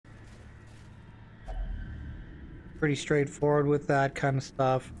pretty straightforward with that kind of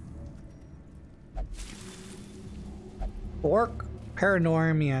stuff. Quark?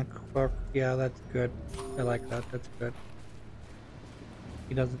 Paranormia. Quark. Yeah, that's good. I like that. That's good.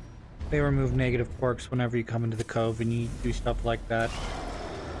 He doesn't... They remove negative quarks whenever you come into the cove and you do stuff like that.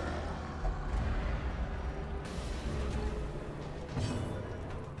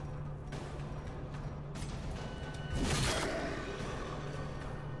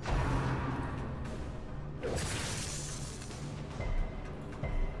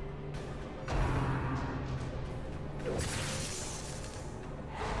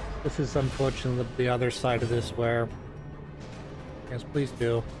 This is unfortunately the other side of this where... Yes, please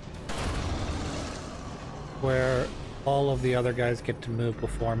do. Where all of the other guys get to move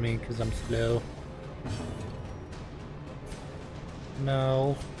before me because I'm slow.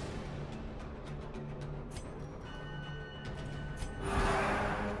 No.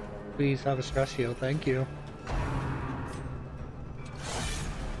 Please have a stress heal, thank you.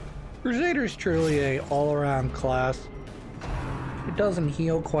 Crusader is truly a all-around class. It doesn't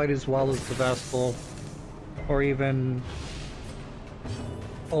heal quite as well as the Vestal, or even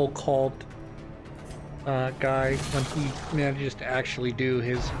Occult guy when he manages to actually do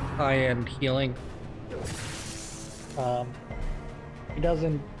his high-end healing. He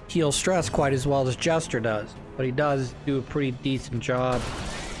doesn't heal stress quite as well as Jester does, but he does do a pretty decent job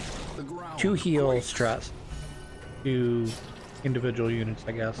to heal stress to individual units,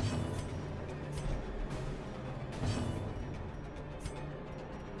 I guess.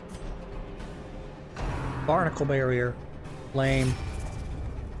 Barnacle barrier. Lame.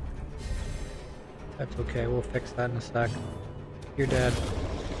 That's okay, we'll fix that in a sec. You're dead.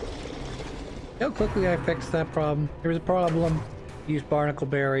 See how quickly I fixed that problem? There's a problem. Use barnacle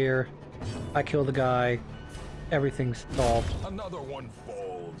barrier. I kill the guy. Everything's solved. Another one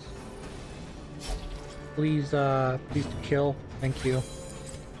falls. Please, please to kill. Thank you.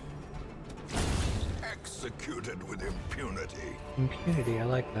 Executed with impunity. Impunity, I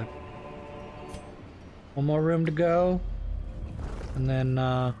like that. One more room to go, and then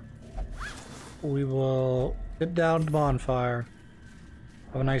we will sit down to bonfire.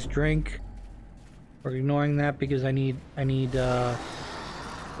 Have a nice drink. We're ignoring that because I need whatever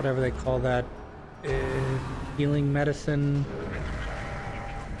they call that, healing medicine.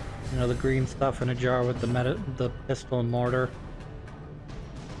 You know, the green stuff in a jar with the pistol and mortar.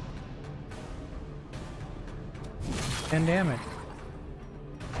 10 damage.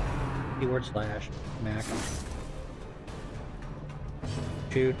 Keyword slash. Mac.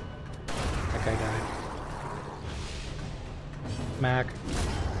 Shoot. That guy died. Mac.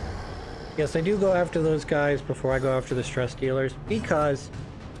 Yes, I do go after those guys before I go after the stress dealers because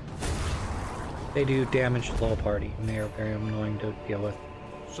they do damage to the whole party and they are very annoying to deal with.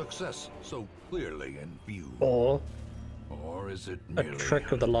 Success so clearly in view. Or is it a merely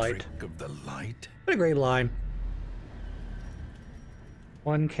trick of the light? Trick of the light? What a great line.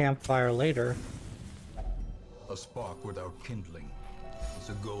 One campfire later. A spark without kindling is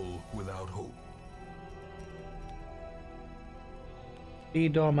a goal without hope.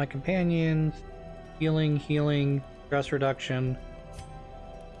 Feed all my companions. Healing, stress reduction.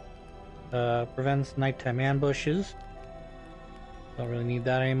 Prevents nighttime ambushes. Don't really need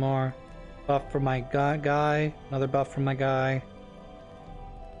that anymore. Buff for my guy. Another buff for my guy.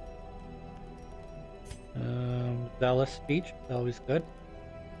 Zealous speech is always good.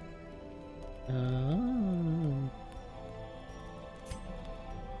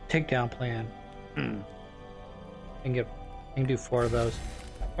 Takedown plan. I can do 4 of those.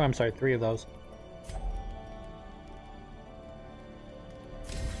 Oh, I'm sorry, 3 of those.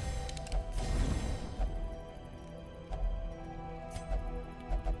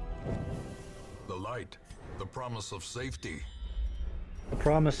 The light, the promise of safety. The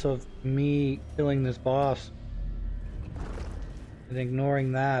promise of me killing this boss and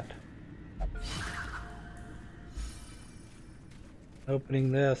ignoring that.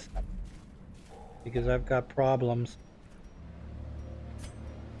 Opening this because I've got problems.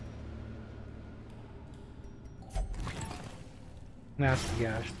 Nasty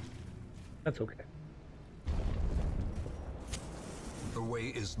gash. That's okay. The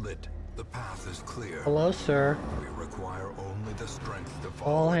way is lit. The path is clear. Hello, sir. We require only the strength to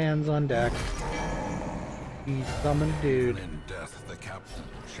follow. All hands on deck. He summoned a dude. Even in death, the captain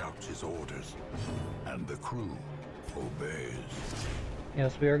shouts his orders, and the crew obeys.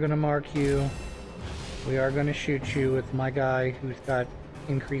 Yes, we are going to mark you. We are going to shoot you with my guy who's got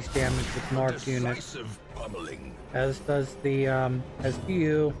increased damage with marked units. Pummeling. As does the, as do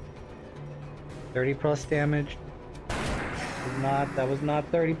you. 30 plus damage. That was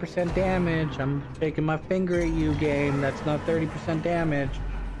not 30% damage. I'm shaking my finger at you, game. That's not 30% damage.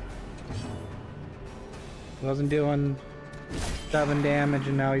 He wasn't doing 7 damage,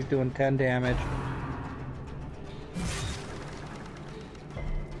 and now he's doing 10 damage.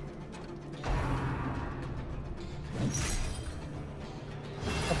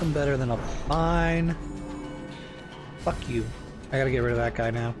 Nothing better than a fine. Fuck you. I gotta get rid of that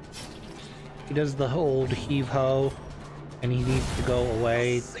guy now. He does the old heave-ho, and he needs to go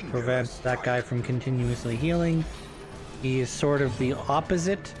away to prevent that guy from continuously healing. He is sort of the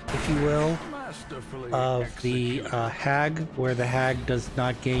opposite, if you will, of the hag, where the hag does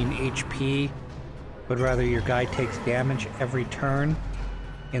not gain HP, but rather your guy takes damage every turn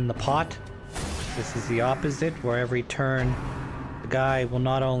in the pot. This is the opposite, where every turn the guy will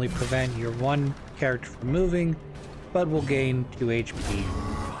not only prevent your one character from moving, but will gain 2 HP.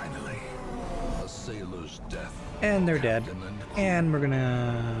 Finally, a sailor's death. And they're dead. And we're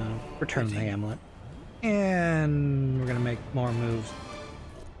gonna return the hamlet. And we're gonna make more moves.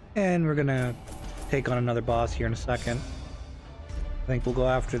 And we're gonna take on another boss here in a second. I think we'll go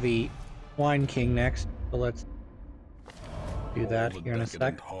after the Wine King next. So let's do that here in a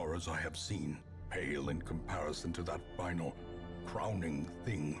sec. Horrors I have seen pale in comparison to that final crowning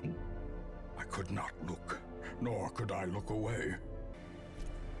thing. I could not look, nor could I look away.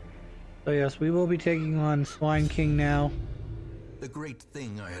 So yes, we will be taking on Swine King now. The great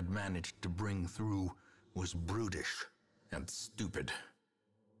thing I had managed to bring through was brutish and stupid.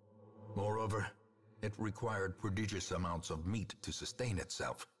 Moreover, it required prodigious amounts of meat to sustain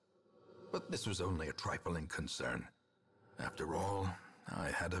itself. But this was only a trifling concern. After all, I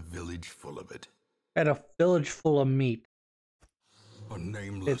had a village full of it. At a village full of meat. A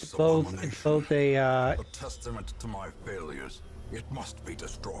nameless It's both a testament to my failures. It must be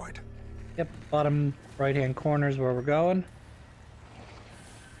destroyed. Yep, bottom right hand corner is where we're going.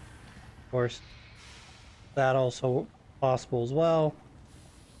 Of course, that also possible as well.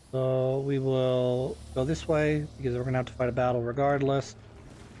 So we will go this way because we're gonna have to fight a battle regardless.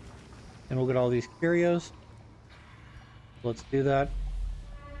 And we'll get all these curios. Let's do that.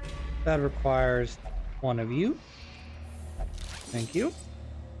 That requires one of you. Thank you.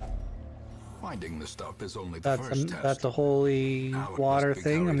 Finding the stuff is only the first test. That's a holy water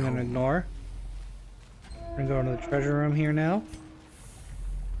thing I'm gonna ignore. We're gonna go into the treasure room here now.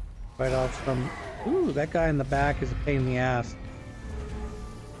 Fight off some... Ooh, that guy in the back is a pain in the ass.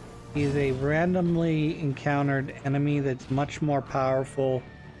 He's a randomly encountered enemy that's much more powerful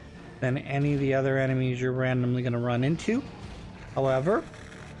than any of the other enemies you're randomly going to run into. However,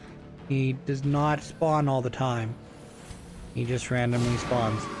 he does not spawn all the time. He just randomly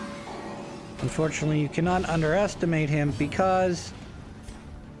spawns. Unfortunately, you cannot underestimate him because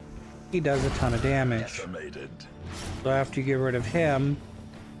he does a ton of damage. So after you get rid of him,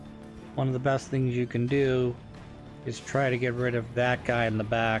 one of the best things you can do is try to get rid of that guy in the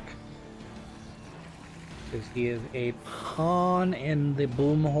back. Because he is a pawn in the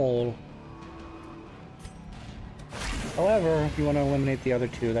boom hole. However, if you want to eliminate the other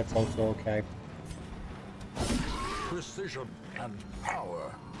two, that's also okay. Precision and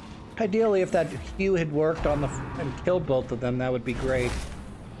power. Ideally, if that Q had worked on the and killed both of them, that would be great.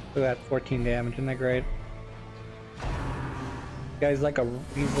 Look at that, 14 damage, isn't that great? Guy's like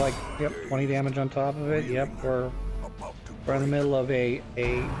he's like, yep, 20 damage on top of it. Yep, we're in the middle of a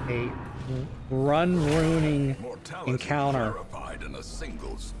run-ruining encounter. In a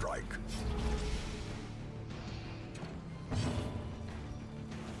single strike.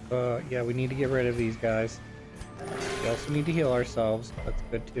 Yeah, we need to get rid of these guys. We also need to heal ourselves. That's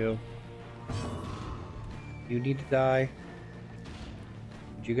good too. You need to die.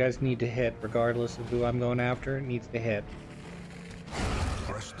 But you guys need to hit, regardless of who I'm going after. It needs to hit.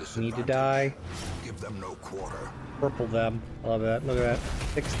 Need to die. Give them no quarter. Purple them. I love that. Look at that.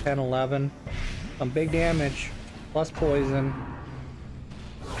 6, 10, 11. Some big damage. Plus poison.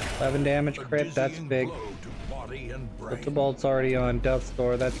 11 damage crit. That's big. But the bolt's already on Death's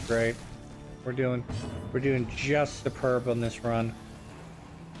Door. That's great. We're doing just superb on this run.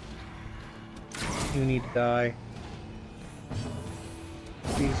 You need to die.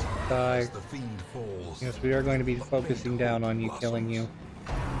 Please die. Yes, we are going to be focusing down on you, killing you.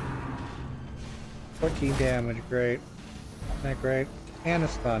 14 damage, great. Isn't that great? And a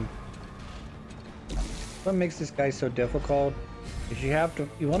stun. What makes this guy so difficult is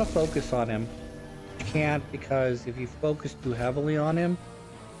you want to focus on him. You can't, because if you focus too heavily on him,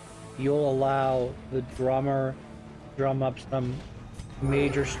 you'll allow the drummer to drum up some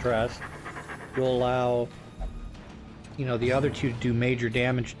major stress. You'll allow, the other two to do major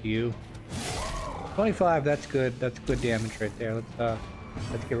damage to you. 25, that's good. That's good damage right there.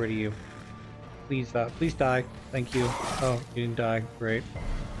 Let's get rid of you. Please, please die. Thank you. Oh, you didn't die. Great.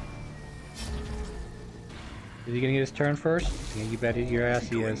 Is he gonna get his turn first? Yeah, you bet your ass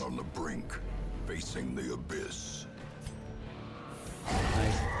he is. On the brink, facing the abyss.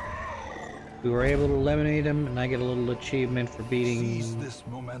 Nice. We were able to eliminate him, and I get a little achievement for beating this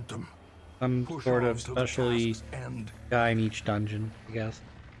momentum. some sort of specialty guy in each dungeon, I guess.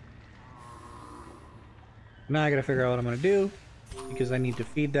 Now I gotta figure out what I'm gonna do, because I need to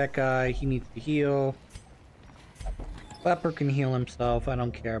feed that guy, he needs to heal. Leper can heal himself, I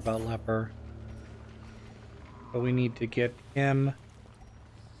don't care about Leper. But we need to get him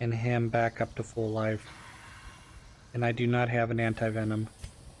and him back up to full life. And I do not have an anti-venom.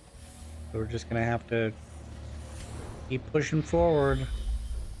 So we're just gonna have to keep pushing forward.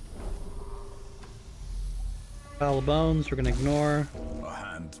 Pile of bones, we're gonna ignore. A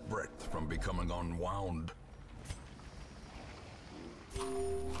hand's breadth from becoming unwound.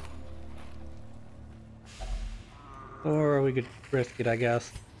 Or we could risk it, I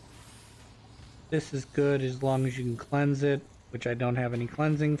guess. This is good as long as you can cleanse it, which I don't have any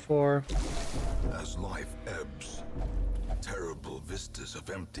cleansing for. As life ebbs, terrible vistas of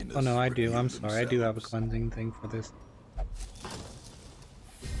emptiness. Oh no, I do. I'm reveal sorry. I do have a themselves. cleansing thing for this.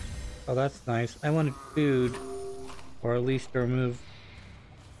 Oh, that's nice. I wanted food, or at least to remove.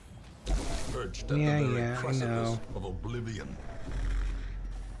 Perched at Yeah, the very yeah, I precipice know. of oblivion.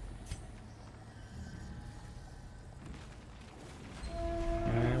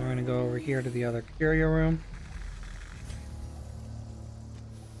 Alright, we're gonna go over here to the other curio room.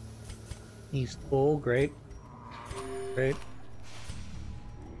 He's full, great. Great.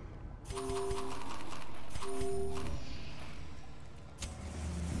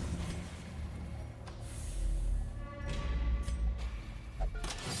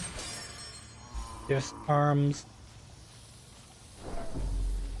 Just arms.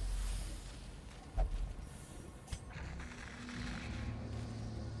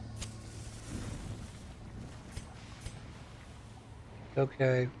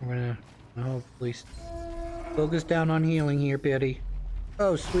 Okay, we're gonna hopefully focus down on healing here, Betty.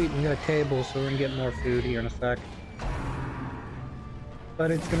 Oh, sweet, we got a table, so we're gonna get more food here in a sec.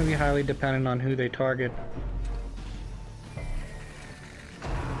 But it's gonna be highly dependent on who they target.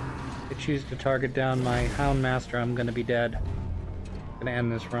 If they choose to target down my Hound Master, I'm gonna be dead. Gonna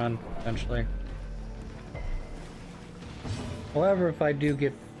end this run, eventually. However, if I do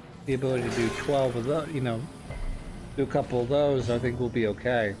get the ability to do 12 of those, you know, do a couple of those, I think we'll be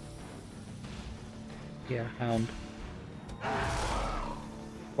okay. Yeah, Hound.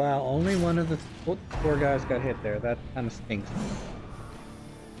 Wow, only one of the four guys got hit there. That kind of stinks.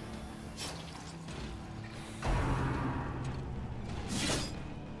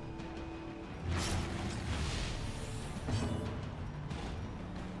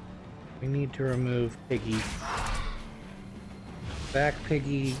 We need to remove Piggy. Back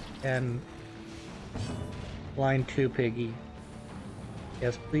Piggy and line 2 Piggy.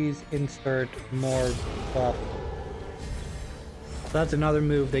 Yes, please insert more buff. So that's another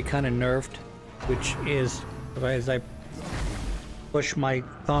move they kind of nerfed, which is, as I push my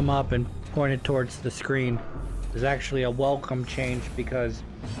thumb up and point it towards the screen, is actually a welcome change, because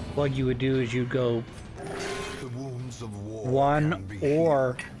what you would do is you'd go The wounds of war one, can be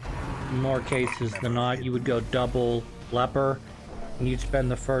or in more cases than not, you would go double Leper, and you'd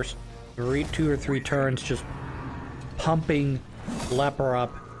spend the first 2 or 3 turns just pumping Leper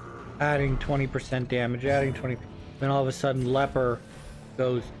up, adding 20% damage, adding 20. Then all of a sudden Leper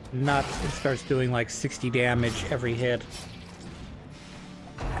goes nuts and starts doing like 60 damage every hit.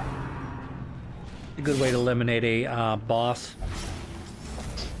 A good way to eliminate a boss.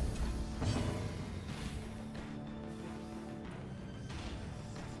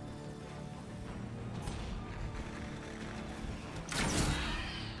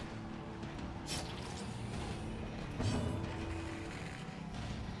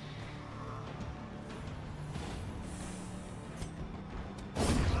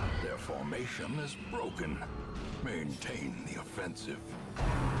 Their formation is broken. Maintain the offensive.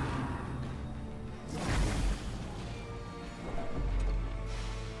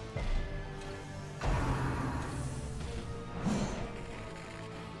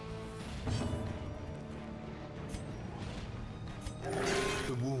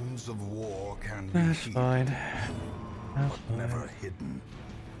 The wounds of war can be That's healed, fine. That's but never fine. hidden.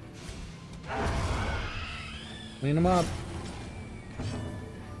 Clean them up.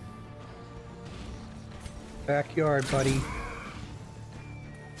 Backyard, buddy.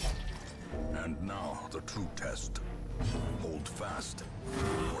 And now the true test. Hold fast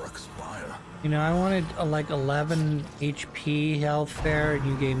or expire. You know, I wanted like 11 HP health there, and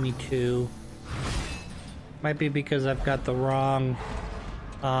you gave me 2. Might be because I've got the wrong,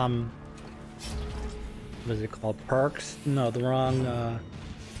 what is it called? Perks? No, the wrong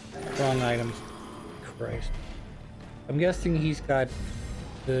items. Christ. I'm guessing he's got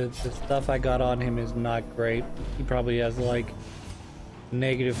the stuff I got on him is not great. He probably has like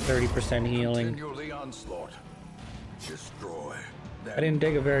negative 30% healing. Continue the onslaught. Destroy. I didn't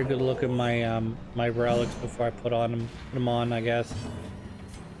take a very good look at my my relics before I put them on, I guess.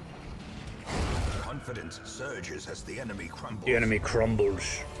 Confidence surges as the enemy crumbles. The enemy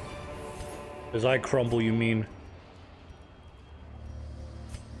crumbles. As I crumble, you mean?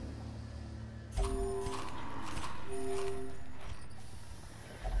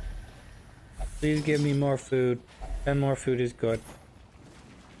 Please give me more food. 10 more food is good.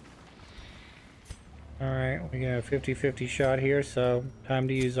 Alright, we got a 50-50 shot here, so time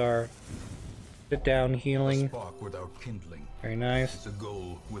to use our sit-down healing. A spark without kindling. Very nice. It's a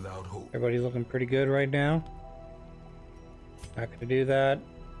goal without hope. Everybody's looking pretty good right now. Not gonna do that.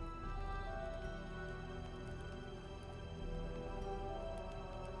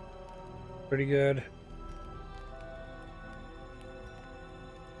 Pretty good.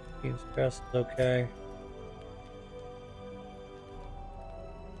 Being stressed is okay.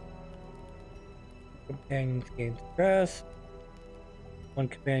 Companions gain stress. One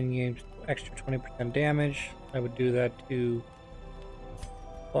companion gains extra 20% damage. I would do that too.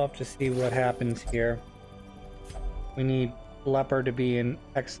 We'll have to see what happens here. We need Leper to be in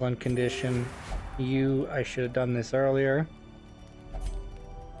excellent condition. You, I should have done this earlier.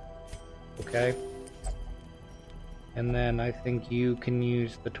 Okay. And then I think you can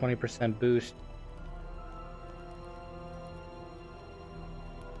use the 20% boost.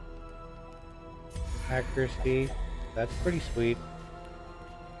 Accuracy. That's pretty sweet.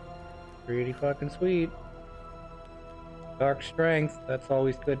 Pretty fucking sweet. Dark strength. That's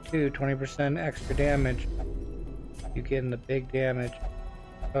always good too. 20% extra damage. You getting the big damage.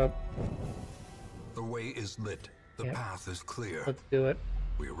 Oh. The way is lit. The path is clear. Let's do it.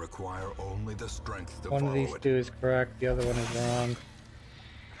 We require only the strength to One of these two is correct, the other one is wrong.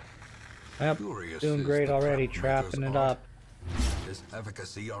 Yep, doing great already, trapping it up. His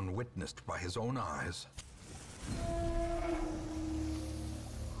efficacy unwitnessed by his own eyes.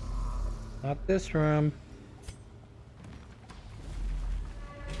 Not this room.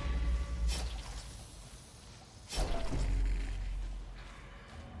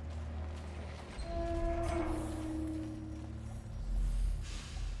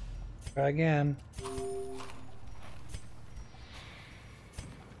 Try again.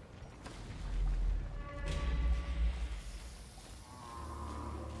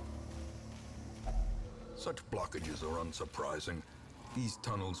 Such blockages are unsurprising. These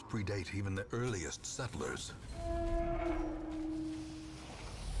tunnels predate even the earliest settlers.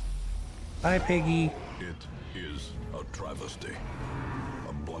 Hi, Piggy. It is a travesty.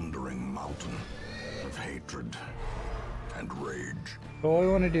 A blundering mountain of hatred and rage. So all we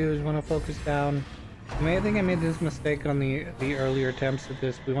want to do is we want to focus down. I think I made this mistake on the earlier attempts at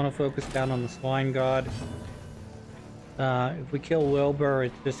this. We want to focus down on the swine god. If we kill Wilbur,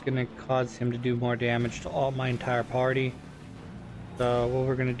 it's just going to cause him to do more damage to my entire party. So what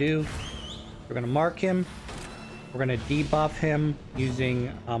we're going to do, we're going to mark him. We're going to debuff him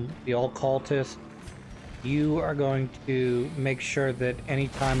using the all cultist. You are going to make sure that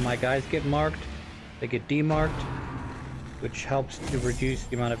anytime my guys get marked, they get demarked, which helps to reduce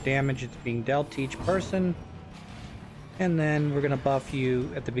the amount of damage that's being dealt to each person. And then we're going to buff you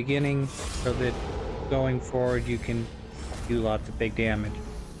at the beginning so that going forward you can do lots of big damage.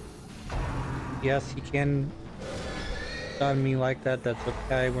 Yes, you can stun me like that, that's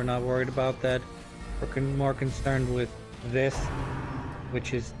okay, we're not worried about that. We're more concerned with this,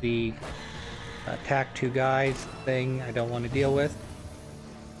 which is the attack two guys thing I don't want to deal with.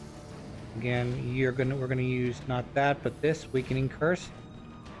 Again, we're gonna use not that, but this weakening curse.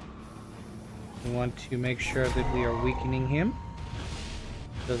 We want to make sure that we are weakening him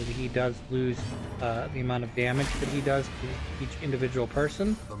so that he does lose the amount of damage that he does to each individual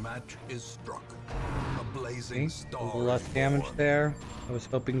person. The match is struck. A blazing star. A little less damage there. I was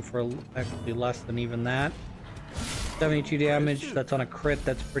hoping for actually less than even that. 72 damage. That's on a crit.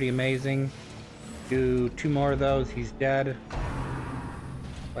 That's pretty amazing. Do 2 more of those. He's dead.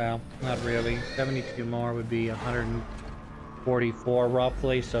 Well, not really. 72 more would be 144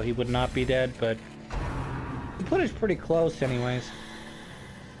 roughly, so he would not be dead, but the put is pretty close anyways.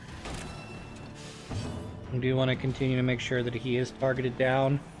 I do want to continue to make sure that he is targeted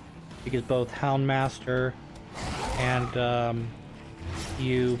down, because both Houndmaster and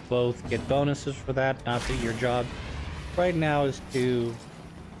you both get bonuses for that. Not that your job right now is to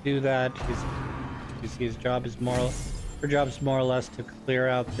do that. His job is more, her job is more or less to clear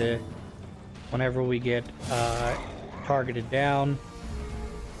out the, whenever we get targeted down.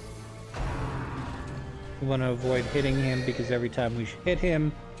 We want to avoid hitting him because every time we hit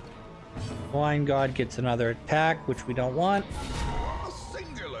him, Wine God gets another attack, which we don't want. A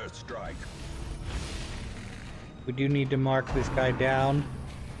singular strike. We do need to mark this guy down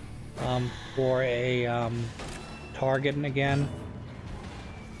for a target again.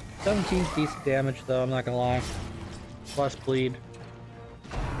 17 decent damage though, I'm not gonna lie. Plus bleed.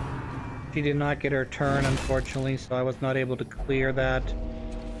 She did not get her turn, unfortunately, so I was not able to clear that.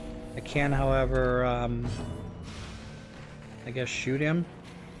 I can, however, I guess shoot him.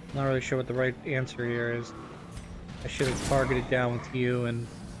 I'm not really sure what the right answer here is. I should have targeted down with you and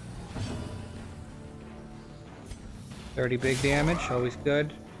 30 big damage, always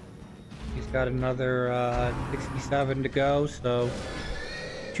good. He's got another 67 to go, so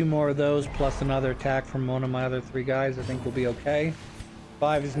 2 more of those plus another attack from one of my other 3 guys I think will be okay.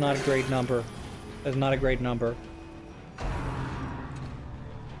 5 is not a great number. That's not a great number.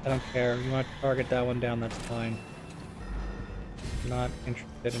 I don't care. You want to target that one down, that's fine. Not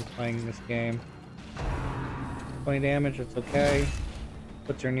interested in playing this game. 20 damage, that's okay.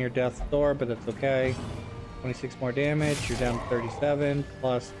 Puts her near death's door, but that's okay. 26 more damage, you're down to 37,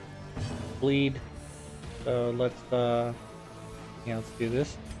 plus bleed. So let's let's do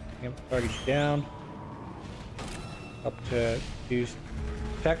this. Yep, target you down. Up to reduced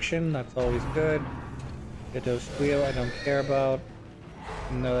protection, that's always good. Ditto squeal, I don't care about.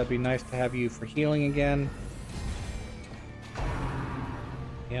 Even though that'd be nice to have you for healing again.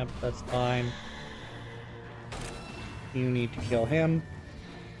 Yep, that's fine. You need to kill him.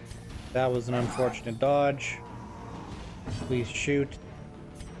 That was an unfortunate dodge. Please shoot.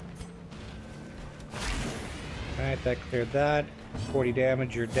 Alright, that cleared that. 40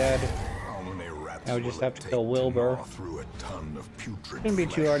 damage, you're dead. Now we just have to kill Wilbur. Shouldn't be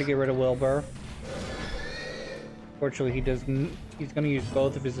too hard to get rid of Wilbur. Fortunately, he's going to use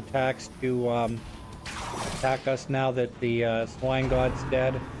both of his attacks to attack us now that the Swine God's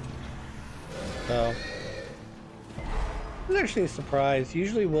dead. So it's actually a surprise.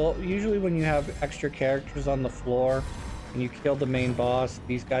 Usually when you have extra characters on the floor and you kill the main boss,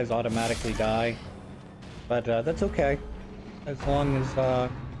 these guys automatically die. But that's okay. As long as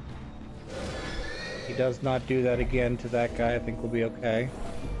he does not do that again to that guy, I think we'll be okay.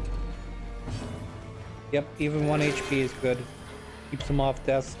 Yep, even 1 HP is good. Keeps him off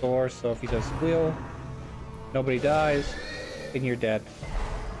death's door, so if he does squeal, nobody dies, then you're dead.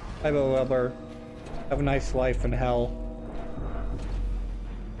 Bye, Wilbur. Have a nice life in hell.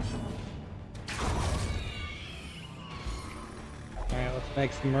 Alright, let's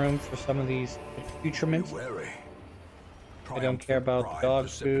make some room for some of these accoutrements. I don't care about the dog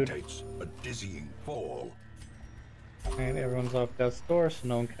food. A dizzying fall. And everyone's off death's door, so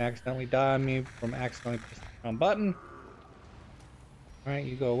no one can accidentally die on me from accidentally pressing the wrong button. Alright,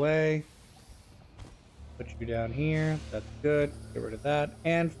 you go away. Put you down here. That's good. Get rid of that.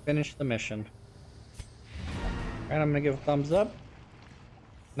 And finish the mission. Alright, I'm gonna give a thumbs up.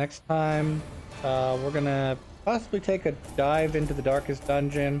 Next time, we're gonna possibly take a dive into the darkest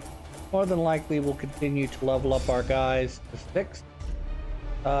dungeon. More than likely, we'll continue to level up our guys to 6th.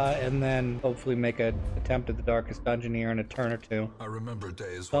 And then hopefully make an attempt at the darkest dungeon here in a turn or 2. I remember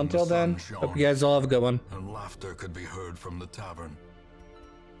days So when until the sun then, shone hope you guys all have a good one. and laughter could be heard from the tavern.